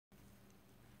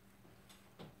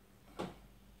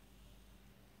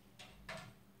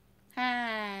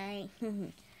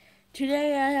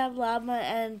Today I have llama,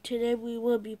 and today we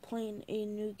will be playing a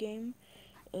new game.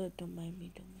 Don't mind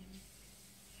me, don't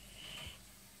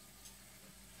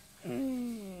mind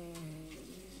me.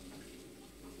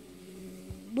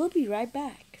 We'll be right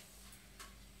back.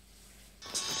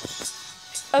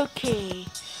 Okay,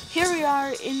 here we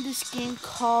are in this game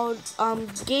called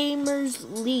Gamers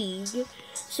League.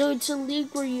 So it's a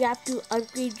league where you have to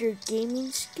upgrade your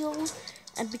gaming skill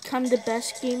and become the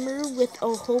best gamer with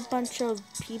a whole bunch of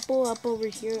people up over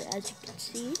here, as you can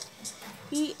see.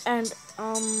 And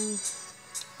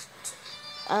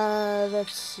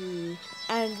let's see.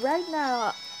 And right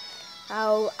now,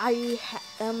 I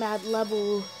am at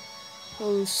level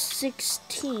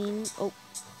 16. Oh,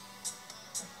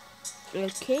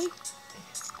 okay.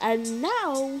 And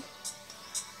now,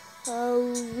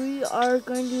 we are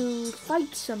going to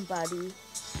fight somebody.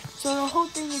 So the whole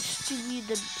thing is to be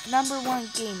the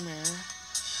 #1 gamer.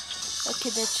 Okay,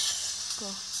 let's go.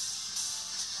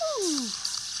 Ooh.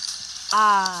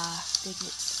 Ah, dang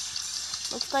it.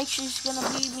 Looks like she's gonna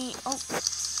beat me. Oh.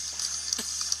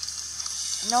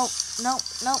 No, no,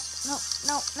 no, no,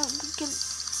 no, no. We can.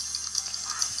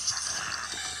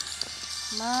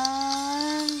 Come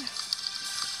on.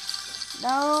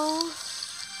 No.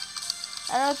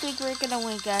 I don't think we're gonna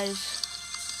win, guys.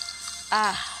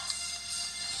 Ah.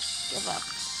 Give up.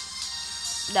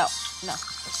 No, no.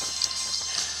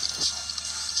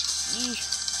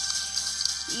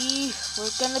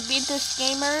 We're gonna beat this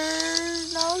gamer.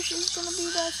 No, she's gonna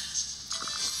beat us.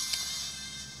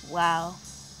 Wow.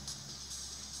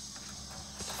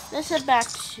 Let's head back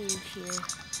to here.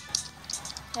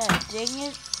 Yeah, dang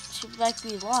it. Seems like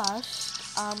we lost.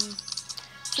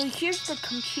 So here's the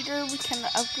computer. We can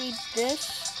upgrade this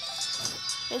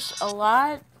a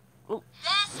lot. Oh.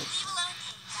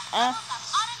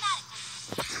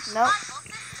 No.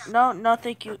 No, no,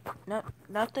 thank you. No,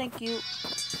 no, thank you.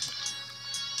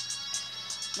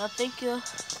 No, thank you.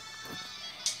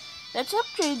 Let's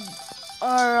upgrade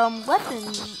our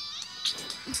weapons.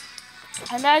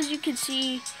 And as you can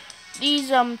see, these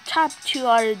top two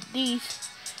are the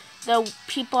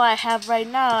people I have right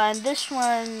now, and this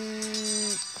one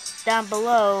down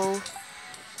below,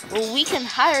 well, we can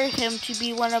hire him to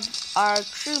be one of our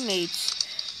crewmates.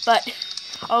 But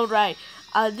alright,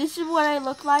 this is what I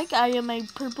look like. I am a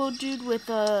purple dude with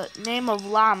the name of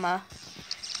Llama.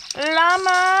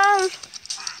 Llama!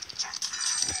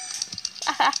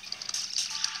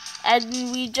 And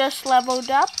we just leveled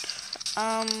up.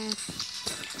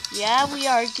 Yeah, we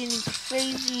are getting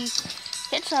crazy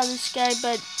hits on this guy,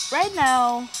 but right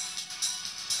now,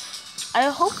 I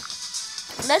hope,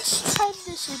 let's try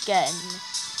this again.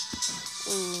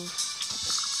 Ooh.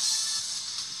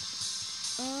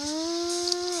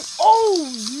 Oh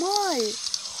my!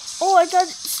 Oh, I got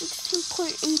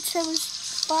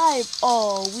 16.875.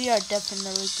 Oh, we are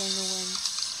definitely going to win.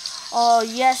 Oh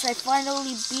yes, I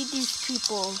finally beat these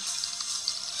people.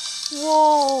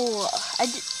 Whoa!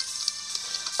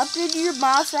 Upgrading your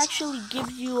mouse actually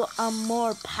gives you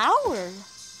more power.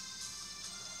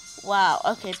 Wow.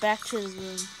 Okay, back to the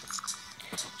room.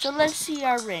 So let's see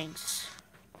our ranks.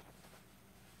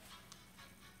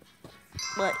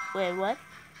 Wait, what?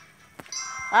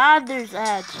 Ah, there's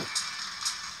ads.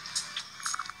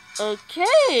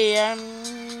 Okay,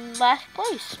 I'm last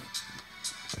place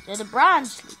in the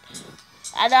bronze league,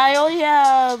 and I only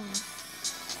have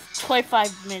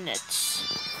 25 minutes.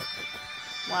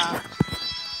 Wow.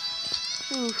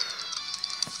 Oof.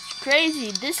 It's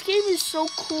crazy. This game is so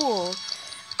cool.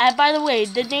 And by the way,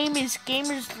 the name is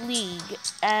Gamers League,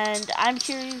 and I'm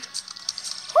here.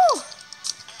 Whew,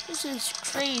 this is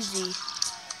crazy.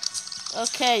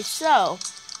 Okay, so.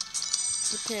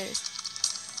 Okay.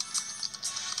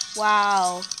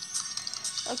 Wow.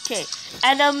 Okay,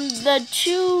 and the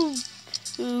two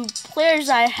players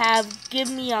I have give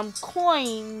me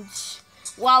coins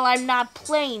while I'm not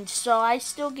playing, so I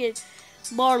still get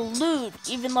more loot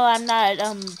even though I'm not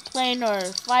playing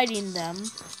or fighting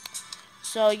them.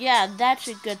 So yeah, that's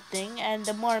a good thing, and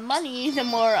the more money, the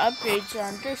more upgrades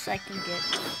on this I can get.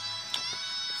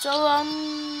 So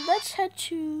let's head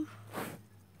to.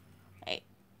 Hey,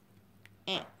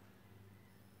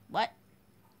 what?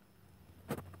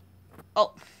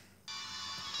 Oh,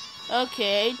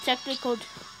 okay, technical.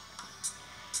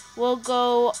 We'll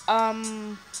go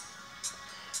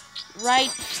right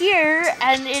here,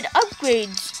 and it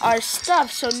upgrades our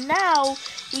stuff. So now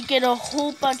we get a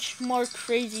whole bunch more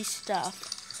crazy stuff.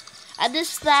 And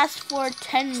this lasts for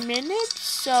 10 minutes,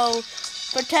 so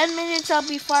for 10 minutes I'll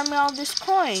be farming all these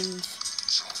coins.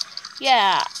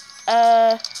 Yeah,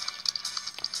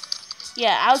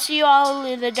 yeah, I'll see you all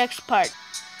in the next part.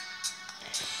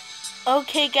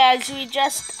 Okay guys, we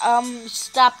just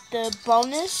stopped the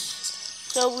bonus.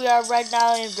 So we are right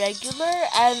now in regular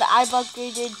and I've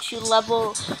upgraded to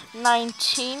level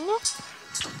 19.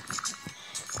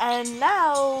 And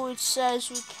now it says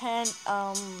we can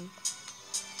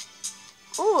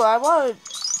ooh, I want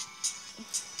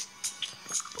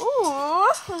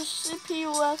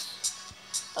CPUS.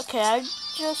 Okay, I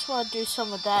just want to do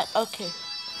some of that. Okay.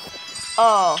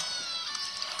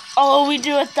 Oh, we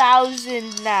do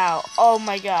 1,000 now. Oh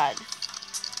my god.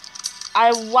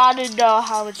 I want to know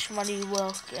how much money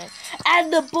we'll get.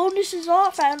 And the bonus is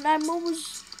off, and I'm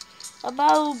almost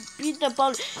about beat the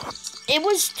bonus. It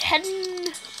was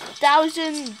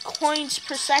 10,000 coins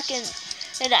per second,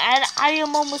 and I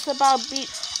am almost about beat.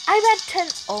 I'm at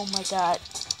 10. Oh my god,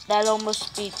 that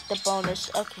almost beat the bonus.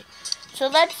 Okay, so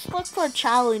let's look for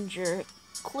Challenger.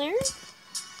 Clear?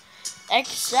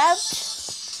 Accept.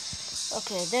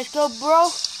 Okay, let's go, bro.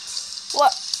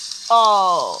 What?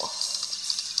 Oh.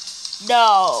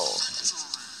 No.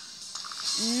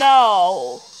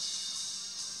 No.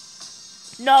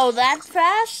 No, that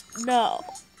fast? No.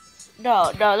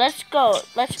 No, let's go.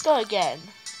 Let's go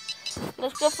again.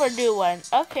 Let's go for a new one.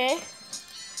 Okay.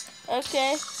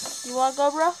 Okay. You wanna go,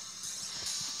 bro?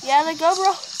 Yeah, let's go,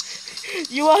 bro.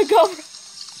 You wanna go, bro?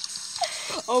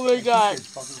 Oh my god.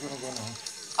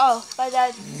 Oh, my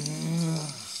dad.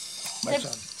 My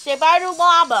son. Say bye to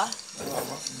llama.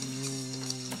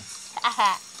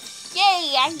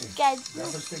 Yay, I got.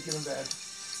 Grandma's thinking of that.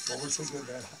 What we're thinking of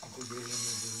that, Uncle Dave in the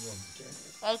room, okay?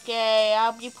 Okay,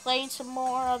 I'll be playing some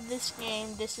more of this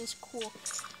game. This is cool.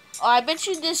 Oh, I bet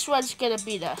you this one's gonna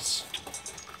beat us.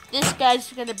 This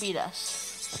guy's gonna beat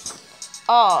us.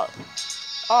 Oh,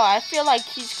 I feel like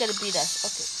he's gonna beat us.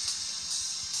 Okay.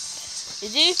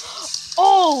 Is he?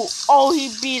 Oh,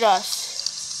 he beat us.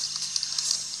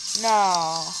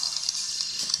 No.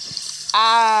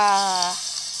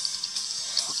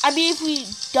 I mean, if we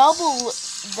double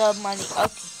the money,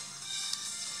 okay.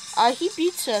 He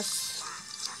beats us.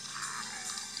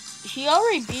 He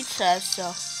already beats us,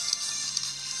 so.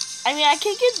 I mean, I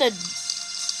can get the.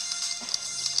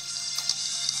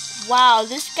 Wow,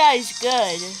 this guy's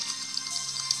good.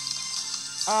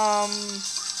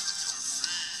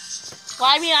 Well,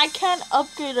 I mean, I can't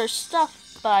upgrade our stuff,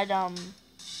 but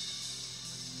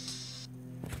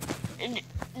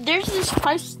there's this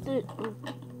price that.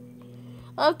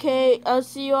 Okay, I'll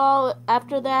see you all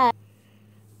after that.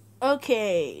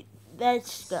 Okay,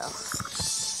 let's go.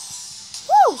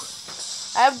 Woo!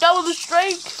 I have double the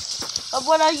strength of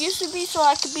what I used to be, so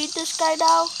I can beat this guy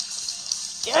now.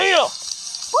 Yeah!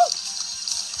 Woo!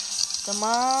 Come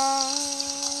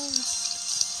on.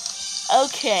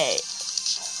 Okay.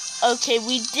 Okay,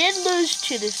 we did lose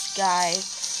to this guy,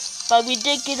 but we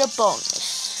did get a bonus.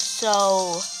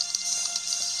 So,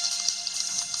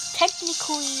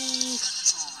 technically,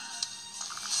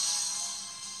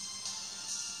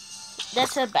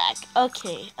 let's head back.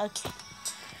 Okay.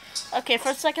 Okay, for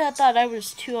a second I thought I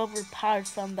was too overpowered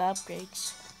from the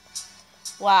upgrades.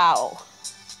 Wow.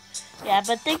 Yeah,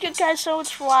 but thank you guys so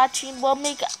much for watching. We'll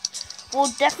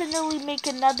definitely make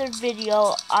another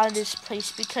video on this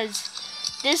place because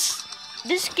this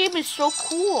game is so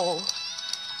cool.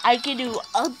 I get to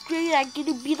upgrade, I get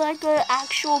to be like an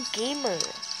actual gamer.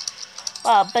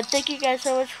 But thank you guys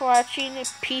so much for watching.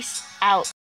 Peace out.